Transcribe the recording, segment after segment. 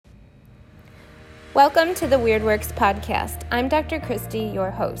Welcome to the Weird Works podcast. I'm Dr. Christy,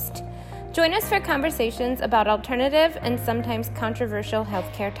 your host. Join us for conversations about alternative and sometimes controversial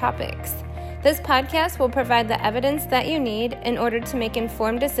healthcare topics. This podcast will provide the evidence that you need in order to make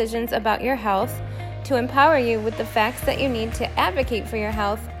informed decisions about your health, to empower you with the facts that you need to advocate for your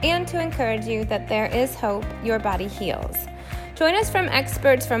health, and to encourage you that there is hope your body heals. Join us from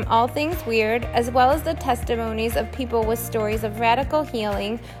experts from all things weird, as well as the testimonies of people with stories of radical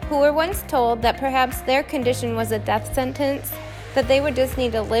healing who were once told that perhaps their condition was a death sentence, that they would just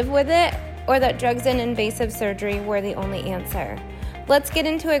need to live with it, or that drugs and invasive surgery were the only answer. Let's get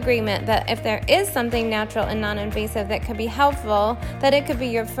into agreement that if there is something natural and non-invasive that could be helpful, that it could be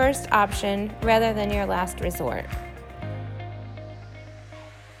your first option rather than your last resort.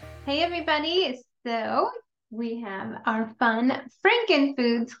 Hey everybody, so we have our fun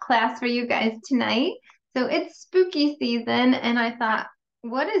Frankenfoods class for you guys tonight. So it's spooky season, and I thought,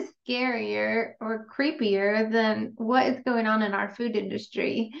 what is scarier or creepier than what is going on in our food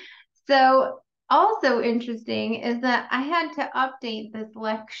industry? So also interesting is that I had to update this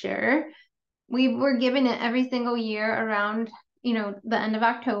lecture. We were given it every single year around, the end of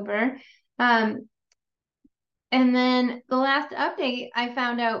October. And then the last update I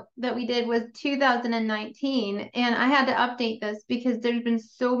found out that we did was 2019. And I had to update this because there's been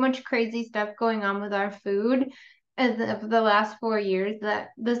so much crazy stuff going on with our food as of the last 4 years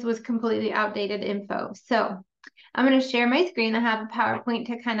that this was completely outdated info. So I'm going to share my screen. I have a PowerPoint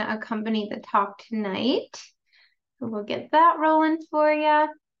to kind of accompany the talk tonight. So we'll get that rolling for you.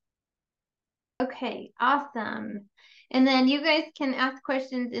 Okay, awesome. And then you guys can ask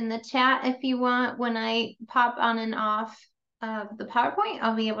questions in the chat if you want. When I pop on and off of the PowerPoint,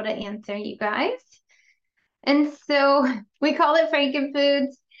 I'll be able to answer you guys. And so we call it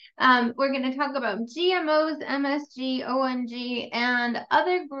Frankenfoods. We're going to talk about GMOs, MSG, ONG, and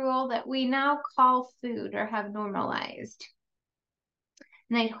other gruel that we now call food or have normalized.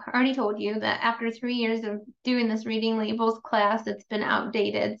 And I already told you that after 3 years of doing this reading labels class, it's been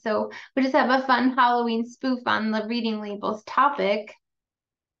outdated. So we just have a fun Halloween spoof on the reading labels topic.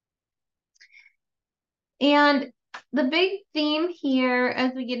 And the big theme here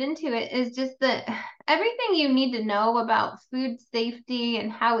as we get into it is just that everything you need to know about food safety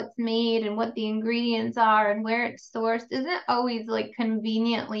and how it's made and what the ingredients are and where it's sourced isn't always like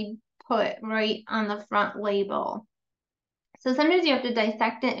conveniently put right on the front label. So sometimes you have to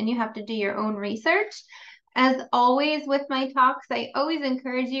dissect it and you have to do your own research. As always with my talks, I always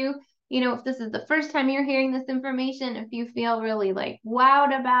encourage you, if this is the first time you're hearing this information, if you feel really like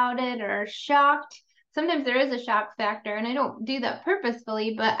wowed about it or shocked, sometimes there is a shock factor, and I don't do that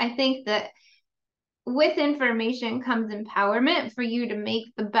purposefully, but I think that with information comes empowerment for you to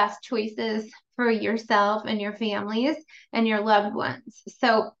make the best choices for yourself and your families and your loved ones.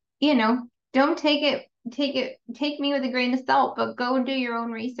 So, don't take me with a grain of salt, but go and do your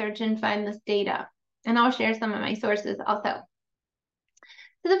own research and find this data. And I'll share some of my sources also.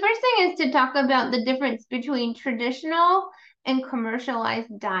 So the first thing is to talk about the difference between traditional and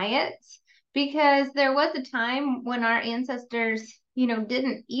commercialized diets, because there was a time when our ancestors,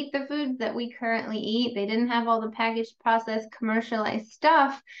 didn't eat the foods that we currently eat. They didn't have all the packaged, processed, commercialized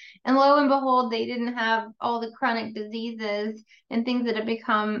stuff. And lo and behold, they didn't have all the chronic diseases and things that have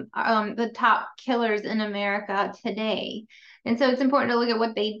become the top killers in America today. And so it's important to look at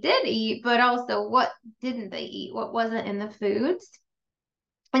what they did eat, but also what didn't they eat? What wasn't in the foods?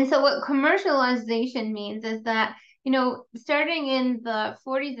 And so what commercialization means is that, starting in the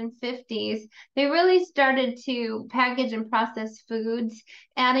 40s and 50s, they really started to package and process foods,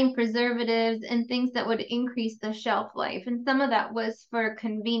 adding preservatives and things that would increase the shelf life. And some of that was for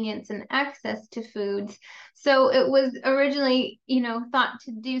convenience and access to foods. So it was originally, thought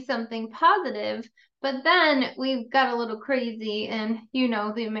to do something positive, but then we got a little crazy, and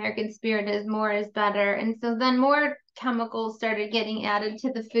the American spirit is more is better. And so then more chemicals started getting added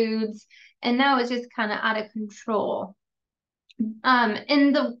to the foods, and now it's just kind of out of control.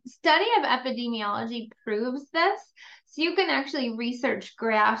 And the study of epidemiology proves this. So you can actually research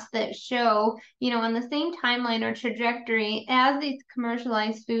graphs that show, on the same timeline or trajectory as these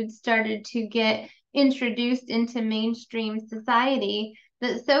commercialized foods started to get introduced into mainstream society,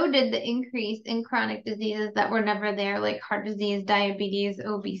 that so did the increase in chronic diseases that were never there, like heart disease, diabetes,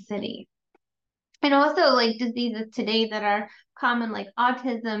 obesity. And also like diseases today that are common, like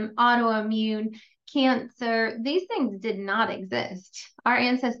autism, autoimmune, cancer. These things did not exist. Our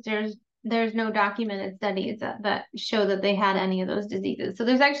ancestors, there's no documented studies that show that they had any of those diseases. So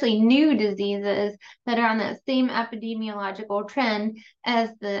there's actually new diseases that are on that same epidemiological trend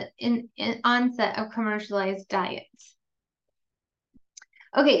as the onset of commercialized diets.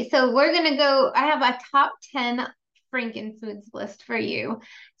 Okay, so we're gonna go. I have a top 10 Frankenfoods list for you.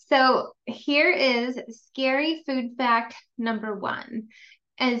 So here is scary food fact number one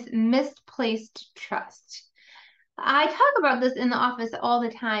is misplaced trust. I talk about this in the office all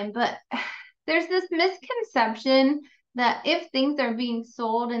the time, but there's this misconception that if things are being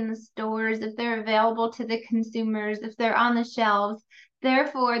sold in the stores, if they're available to the consumers, if they're on the shelves,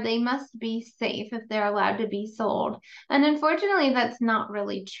 therefore they must be safe if they're allowed to be sold. And unfortunately, that's not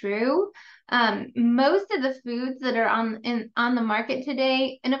really true. Most of the foods that are on the market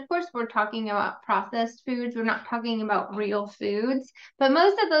today, and of course we're talking about processed foods, we're not talking about real foods, but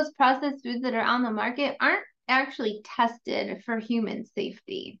most of those processed foods that are on the market aren't actually tested for human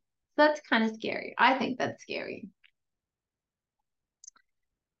safety. So that's kind of scary. I think that's scary.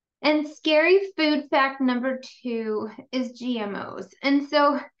 And scary food fact number two is GMOs. And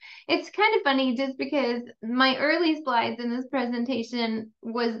so it's kind of funny just because my early slides in this presentation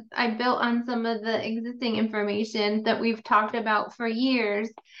was I built on some of the existing information that we've talked about for years.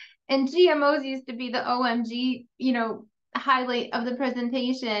 And GMOs used to be the OMG, highlight of the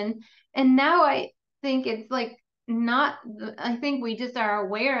presentation. And now I think it's like not, I think we just are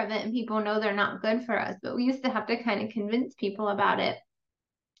aware of it and people know they're not good for us, but we used to have to kind of convince people about it.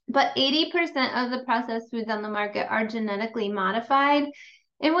 But 80% of the processed foods on the market are genetically modified.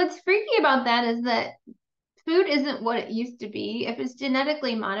 And what's freaky about that is that food isn't what it used to be. If it's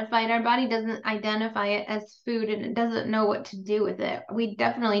genetically modified, our body doesn't identify it as food and it doesn't know what to do with it. We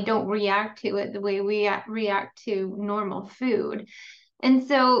definitely don't react to it the way we react to normal food. And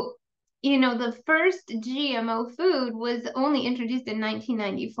so, the first GMO food was only introduced in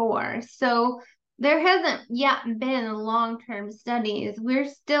 1994. So there hasn't yet been long-term studies. We're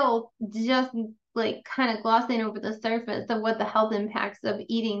still just like kind of glossing over the surface of what the health impacts of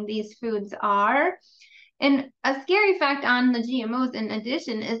eating these foods are. And a scary fact on the GMOs, in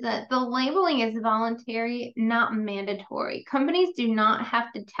addition, is that the labeling is voluntary, not mandatory. Companies do not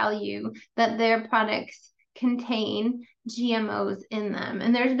have to tell you that their products contain GMOs in them.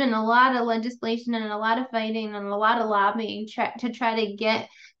 And there's been a lot of legislation and a lot of fighting and a lot of lobbying to try to get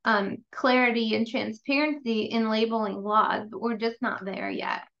clarity and transparency in labeling laws, but we're just not there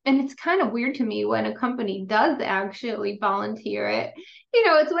yet. And it's kind of weird to me when a company does actually volunteer it.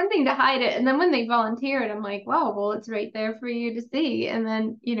 It's one thing to hide it. And then when they volunteer it, I'm like, wow, well, it's right there for you to see and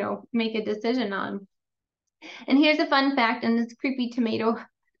then, make a decision on. And here's a fun fact, and this creepy tomato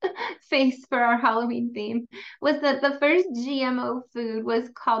face for our Halloween theme was that the first GMO food was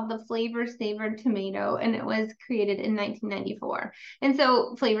called the Flavor Saver tomato, and it was created in 1994. And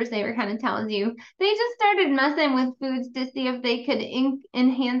so Flavor Saver kind of tells you they just started messing with foods to see if they could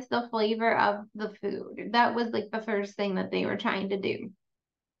enhance the flavor of the food. That was like the first thing that they were trying to do.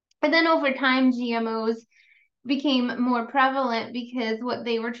 And then over time, GMOs became more prevalent because what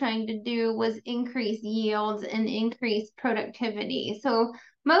they were trying to do was increase yields and increase productivity. So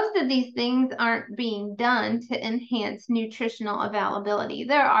most of these things aren't being done to enhance nutritional availability.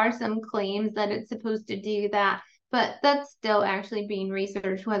 There are some claims that it's supposed to do that, but that's still actually being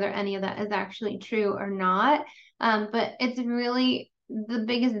researched whether any of that is actually true or not. But it's really the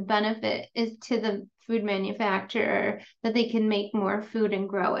biggest benefit is to the food manufacturer that they can make more food and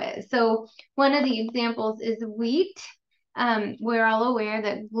grow it. So one of the examples is wheat. We're all aware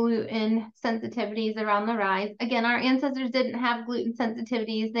that gluten sensitivities are on the rise. Again, our ancestors didn't have gluten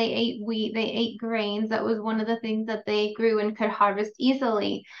sensitivities. They ate wheat, they ate grains. That was one of the things that they grew and could harvest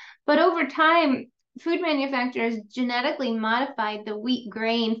easily. But over time, food manufacturers genetically modified the wheat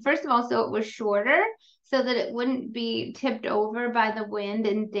grain, first of all, so it was shorter, so that it wouldn't be tipped over by the wind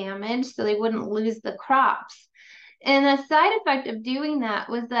and damaged, so they wouldn't lose the crops. And the side effect of doing that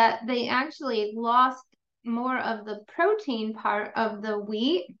was that they actually lost more of the protein part of the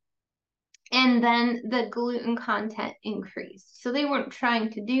wheat, and then the gluten content increased. So they weren't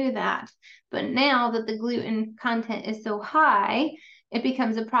trying to do that. But now that the gluten content is so high, it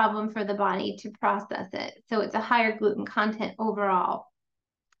becomes a problem for the body to process it. So it's a higher gluten content overall.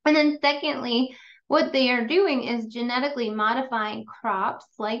 And then secondly, what they are doing is genetically modifying crops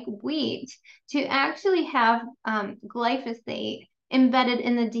like wheat to actually have glyphosate embedded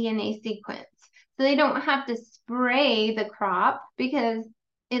in the DNA sequence. So they don't have to spray the crop because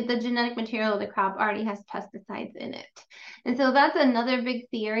the genetic material of the crop already has pesticides in it. And so that's another big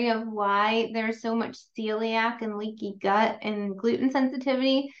theory of why there's so much celiac and leaky gut and gluten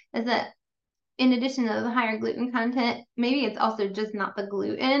sensitivity is that in addition to the higher gluten content, maybe it's also just not the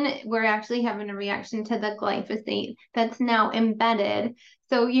gluten. We're actually having a reaction to the glyphosate that's now embedded.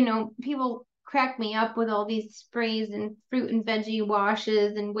 So, people crack me up with all these sprays and fruit and veggie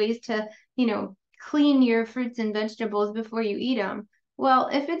washes and ways to, clean your fruits and vegetables before you eat them. Well,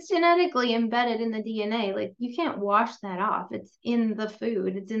 if it's genetically embedded in the DNA, like you can't wash that off. It's in the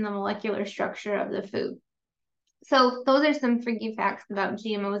food, it's in the molecular structure of the food. So those are some freaky facts about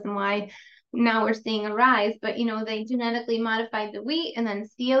GMOs and why now we're seeing a rise. But they genetically modified the wheat, and then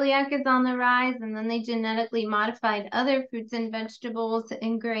celiac is on the rise, and then they genetically modified other fruits and vegetables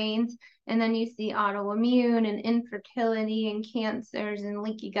and grains. And then you see autoimmune and infertility and cancers and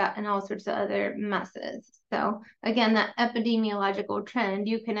leaky gut and all sorts of other messes. So again, that epidemiological trend,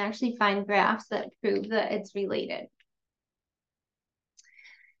 you can actually find graphs that prove that it's related.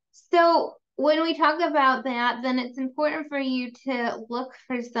 So when we talk about that, then it's important for you to look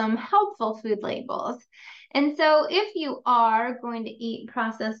for some helpful food labels. And so if you are going to eat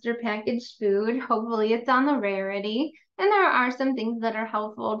processed or packaged food, hopefully it's on the rarity. And there are some things that are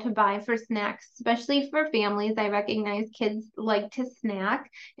helpful to buy for snacks, especially for families. I recognize kids like to snack.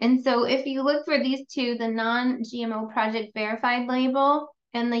 And so if you look for these two, the non-GMO Project Verified label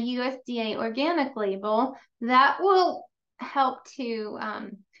and the USDA organic label, that will help to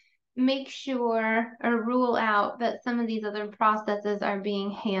make sure or rule out that some of these other processes are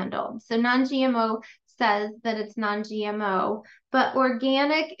being handled. So non-GMO says that it's non-GMO, but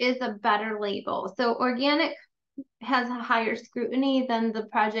organic is a better label. So organic has a higher scrutiny than the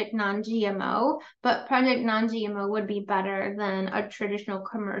Project Non-GMO, but Project Non-GMO would be better than a traditional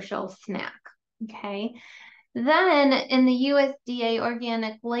commercial snack, okay? Then in the USDA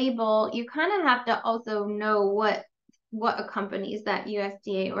organic label, you kind of have to also know what accompanies that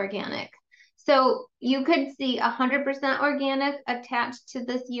USDA organic. So you could see 100% organic attached to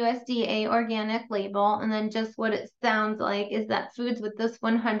this USDA organic label, and then just what it sounds like is that foods with this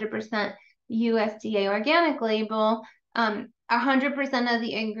 100% USDA organic label, 100% of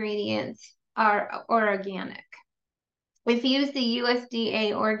the ingredients are organic. If you see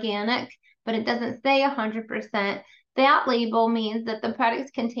USDA organic, but it doesn't say 100%, that label means that the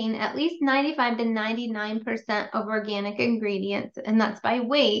products contain at least 95 to 99% of organic ingredients, and that's by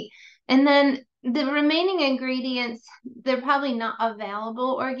weight. And then the remaining ingredients, they're probably not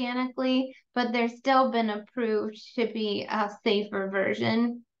available organically, but they're still been approved to be a safer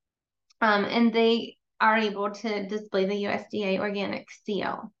version. And they are able to display the USDA organic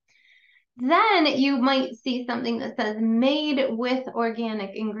seal. Then you might see something that says made with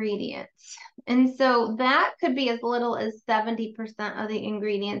organic ingredients. And so that could be as little as 70% of the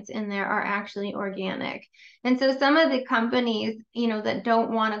ingredients in there are actually organic. And so some of the companies, that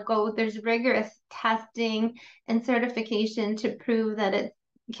don't want to go, there's rigorous testing and certification to prove that it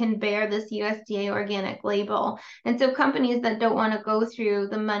can bear this USDA organic label. And so companies that don't want to go through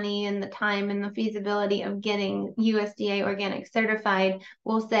the money and the time and the feasibility of getting USDA organic certified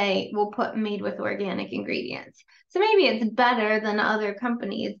will say, we'll put made with organic ingredients. So maybe it's better than other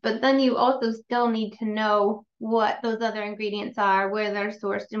companies, but then you also still need to know what those other ingredients are, where they're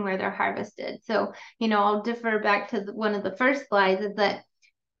sourced and where they're harvested. So, I'll defer back to one of the first slides, is that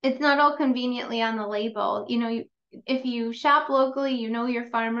it's not all conveniently on the label. If you shop locally, your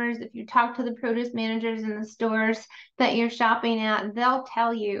farmers. If you talk to the produce managers in the stores that you're shopping at, they'll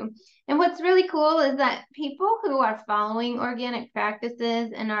tell you. And what's really cool is that people who are following organic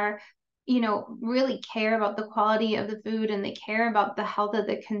practices and are, really care about the quality of the food and they care about the health of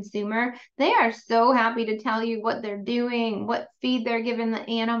the consumer, they are so happy to tell you what they're doing, what feed they're giving the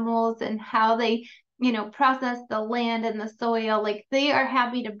animals, and how they process the land and the soil. Like, they are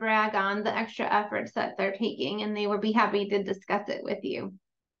happy to brag on the extra efforts that they're taking, and they would be happy to discuss it with you.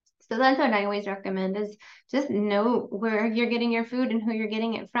 So that's what I always recommend, is just know where you're getting your food and who you're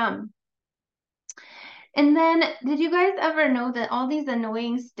getting it from. And then, did you guys ever know that all these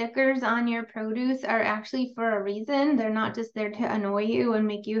annoying stickers on your produce are actually for a reason? They're not just there to annoy you and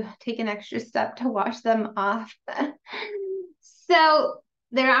make you take an extra step to wash them off. So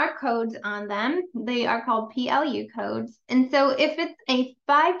there are codes on them. They are called PLU codes. And so if it's a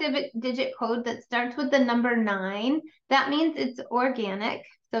 5-digit code that starts with the number 9, that means it's organic.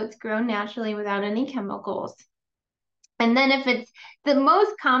 So it's grown naturally without any chemicals. And then if it's the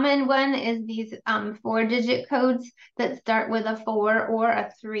most common one is these 4-digit codes that start with a 4 or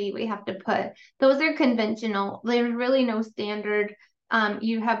a 3, we have to put. Those are conventional. There's really no standard.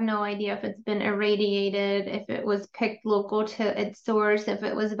 You have no idea if it's been irradiated, if it was picked local to its source, if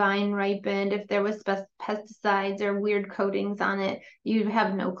it was vine ripened, if there was pesticides or weird coatings on it. You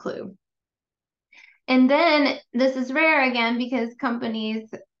have no clue. And then this is rare again because companies,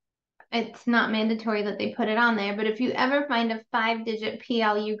 it's not mandatory that they put it on there, but if you ever find a 5-digit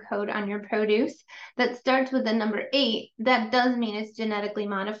PLU code on your produce that starts with the number 8, that does mean it's genetically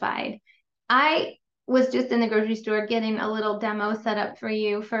modified. I was just in the grocery store getting a little demo set up for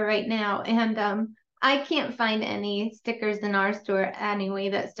you for right now, and I can't find any stickers in our store anyway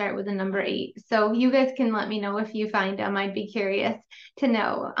that start with the number 8. So you guys can let me know if you find them. I'd be curious to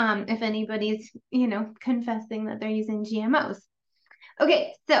know if anybody's, confessing that they're using GMOs.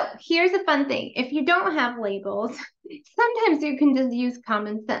 Okay, so here's a fun thing. If you don't have labels, sometimes you can just use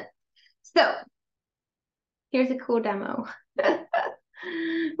common sense. So here's a cool demo.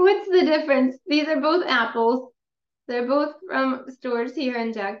 What's the difference? These are both apples. They're both from stores here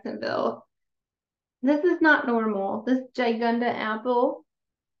in Jacksonville. This is not normal. This gigunda apple.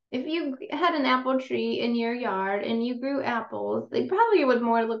 If you had an apple tree in your yard and you grew apples, they probably would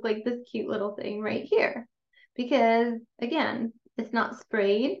more look like this cute little thing right here. Because again, it's not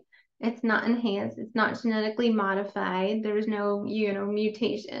sprayed, it's not enhanced, it's not genetically modified. There's no,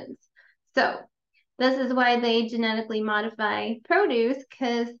 mutations. So this is why they genetically modify produce,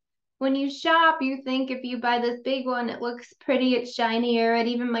 because when you shop, you think if you buy this big one, it looks pretty, it's shinier, it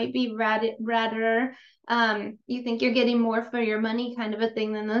even might be redder. You think you're getting more for your money kind of a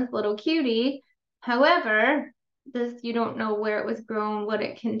thing than this little cutie. However, this, you don't know where it was grown, what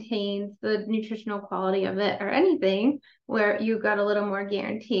it contains, the nutritional quality of it, or anything, where you got a little more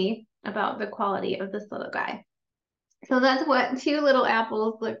guarantee about the quality of this little guy. So that's what two little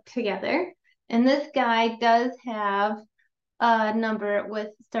apples look together. And this guy does have a number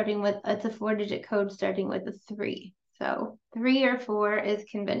starting with, it's a 4-digit code starting with a 3. So 3 or 4 is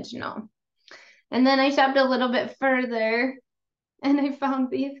conventional. And then I shopped a little bit further and I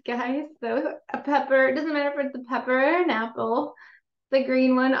found these guys. So a pepper, it doesn't matter if it's a pepper or an apple. The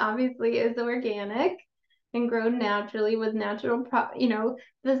green one obviously is organic and grown naturally with natural,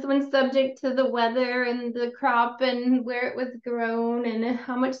 this one's subject to the weather and the crop and where it was grown and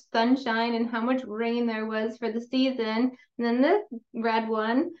how much sunshine and how much rain there was for the season. And then this red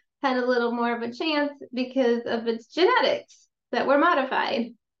one had a little more of a chance because of its genetics that were modified,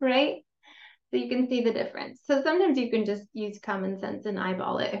 right? So you can see the difference. So sometimes you can just use common sense and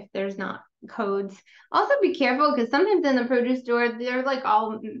eyeball it if there's not codes. Also be careful because sometimes in the produce store, they're like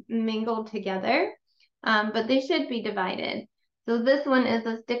all mingled together, but they should be divided. So this one is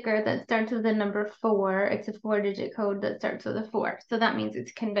a sticker that starts with the number 4. It's a 4-digit code that starts with a 4. So that means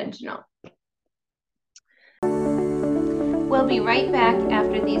it's conventional. We'll be right back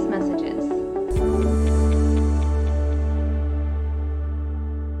after these messages.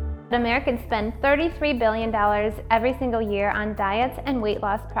 Americans spend $33 billion every single year on diets and weight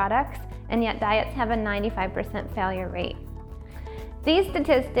loss products, and yet diets have a 95% failure rate. These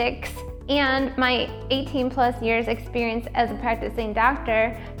statistics and my 18 plus years experience as a practicing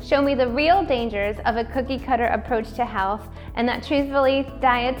doctor show me the real dangers of a cookie cutter approach to health, and that truthfully,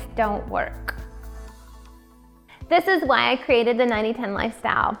 diets don't work. This is why I created the 90-10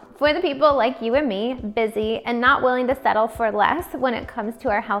 lifestyle, for the people like you and me, busy and not willing to settle for less when it comes to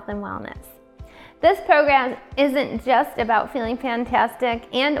our health and wellness. This program isn't just about feeling fantastic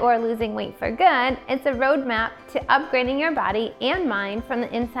and or losing weight for good. It's a roadmap to upgrading your body and mind from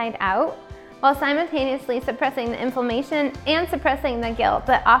the inside out, while simultaneously suppressing the inflammation and suppressing the guilt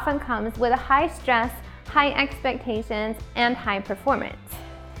that often comes with a high stress, high expectations, and high performance.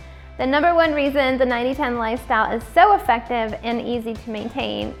 The number one reason the 90-10 lifestyle is so effective and easy to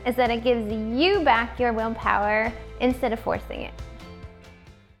maintain is that it gives you back your willpower instead of forcing it.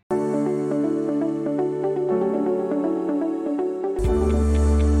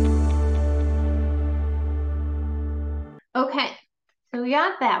 Okay, so we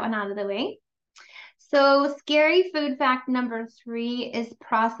got that one out of the way. So scary food fact number 3 is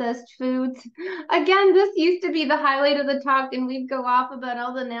processed foods. Again, this used to be the highlight of the talk, and we'd go off about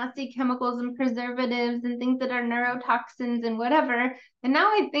all the nasty chemicals and preservatives and things that are neurotoxins and whatever. And now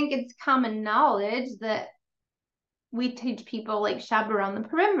I think it's common knowledge that we teach people like shop around the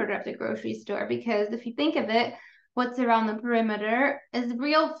perimeter of the grocery store, because if you think of it, what's around the perimeter is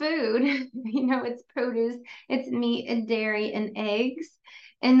real food. It's produce, it's meat and dairy and eggs.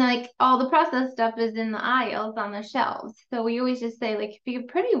 And like all the processed stuff is in the aisles on the shelves. So we always just say, like, if you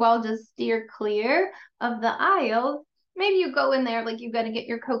pretty well just steer clear of the aisles, maybe you go in there, like you got to get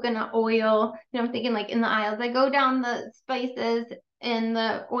your coconut oil. I'm thinking like in the aisles, I go down the spices in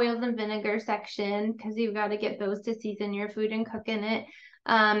the oils and vinegar section, because you've got to get those to season your food and cook in it.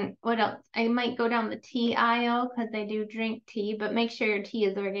 What else? I might go down the tea aisle because I do drink tea, but make sure your tea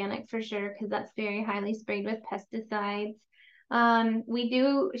is organic for sure, because that's very highly sprayed with pesticides. We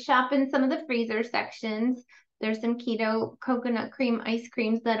do shop in some of the freezer sections. There's some keto coconut cream ice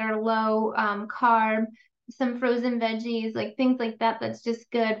creams that are low carb, some frozen veggies, like things like that. That's just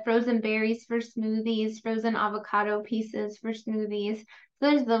good. Frozen berries for smoothies, frozen avocado pieces for smoothies. So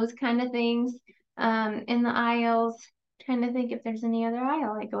there's those kind of things in the aisles. Trying to think if there's any other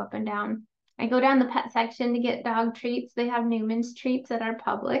aisle I go up and down. I go down the pet section to get dog treats. They have Newman's treats at our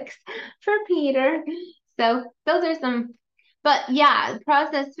Publix for Peter. So those are some, but yeah,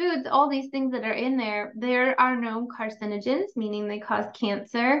 processed foods, all these things that are in there, there are known carcinogens, meaning they cause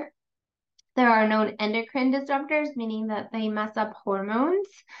cancer. There are known endocrine disruptors, meaning that they mess up hormones.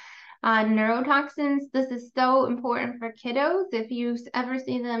 Neurotoxins, this is so important for kiddos. If you ever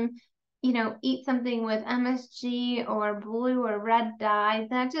see them, eat something with MSG or blue or red dye,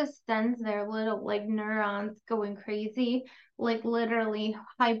 that just sends their little like neurons going crazy, like literally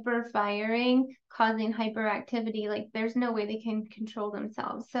hyper firing, causing hyperactivity. Like there's no way they can control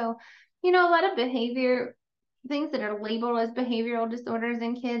themselves. So, a lot of things that are labeled as behavioral disorders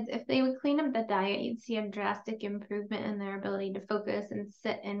in kids, if they would clean up the diet, you'd see a drastic improvement in their ability to focus and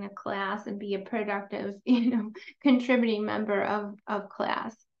sit in a class and be a productive, contributing member of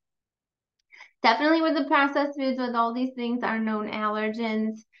class. Definitely with the processed foods, with all these things are known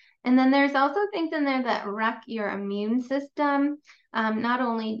allergens. And then there's also things in there that wreck your immune system, not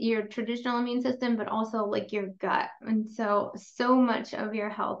only your traditional immune system, but also like your gut. And so much of your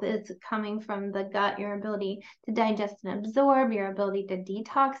health is coming from the gut, your ability to digest and absorb, your ability to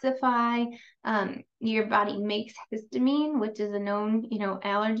detoxify. Your body makes histamine, which is a known,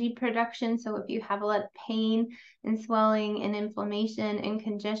 allergy production. So if you have a lot of pain and swelling and inflammation and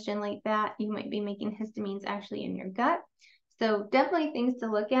congestion like that, you might be making histamines actually in your gut. So definitely things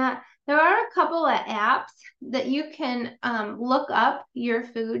to look at. There are a couple of apps that you can look up your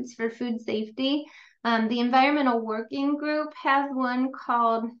foods for food safety. The Environmental Working Group has one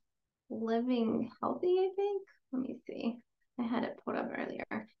called Living Healthy, I think. Let me see. I had it pulled up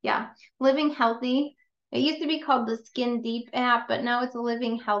earlier. Yeah, Living Healthy. It used to be called the Skin Deep app, but now it's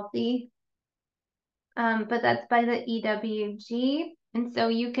Living Healthy. But that's by the EWG. And so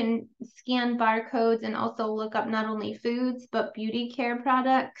you can scan barcodes and also look up not only foods, but beauty care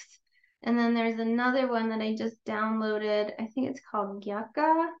products. And then there's another one that I just downloaded. I think it's called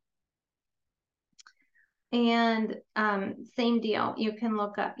Yucca. And same deal. You can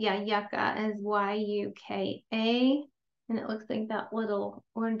look up, Yucca is YUKA. And it looks like that little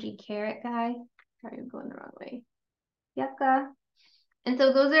orangey carrot guy. Sorry, I'm going the wrong way. Yucca. And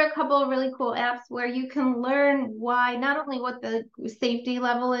so those are a couple of really cool apps where you can learn why, not only what the safety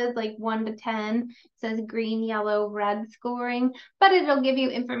level is, like 1 to 10, says green, yellow, red scoring, but it'll give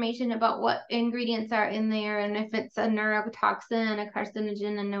you information about what ingredients are in there and if it's a neurotoxin, a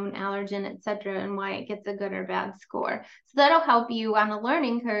carcinogen, a known allergen, etc., and why it gets a good or bad score. So that'll help you on a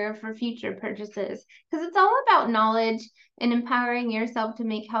learning curve for future purchases, because it's all about knowledge and empowering yourself to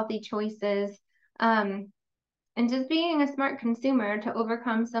make healthy choices. And just being a smart consumer to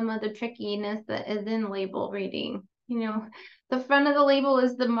overcome some of the trickiness that is in label reading. The front of the label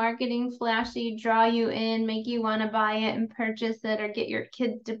is the marketing flashy, draw you in, make you want to buy it and purchase it, or get your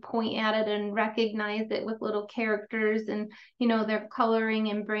kids to point at it and recognize it with little characters and, their coloring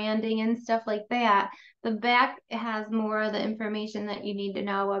and branding and stuff like that. The back has more of the information that you need to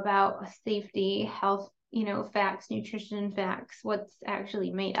know about safety, health, facts, nutrition facts, what's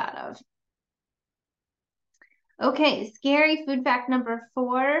actually made out of. Okay, scary food fact number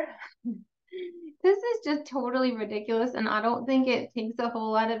 4. This is just totally ridiculous, and I don't think it takes a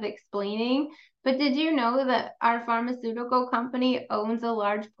whole lot of explaining. But did you know that our pharmaceutical company owns a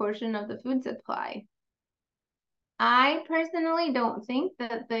large portion of the food supply? I personally don't think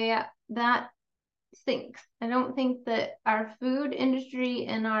that sinks. I don't think that our food industry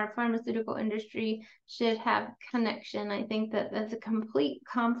and our pharmaceutical industry should have connection. I think that that's a complete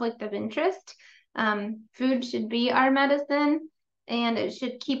conflict of interest. Food should be our medicine, and it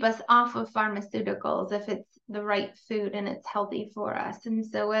should keep us off of pharmaceuticals if it's the right food and it's healthy for us. And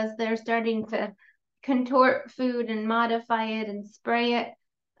so as they're starting to contort food and modify it and spray it,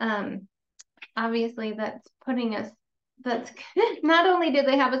 obviously that's not only do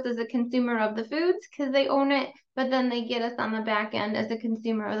they have us as a consumer of the foods because they own it, but then they get us on the back end as a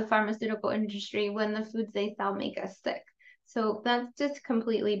consumer of the pharmaceutical industry when the foods they sell make us sick. So that's just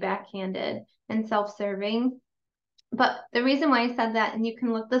completely backhanded and self-serving. But the reason why I said that, and you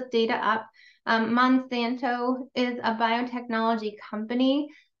can look this data up, Monsanto is a biotechnology company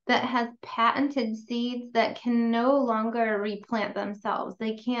that has patented seeds that can no longer replant themselves.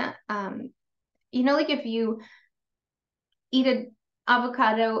 They can't, like if you eat an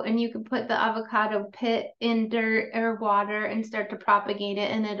avocado and you could put the avocado pit in dirt or water and start to propagate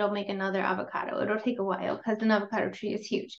it, and it'll make another avocado. It'll take a while because an avocado tree is huge.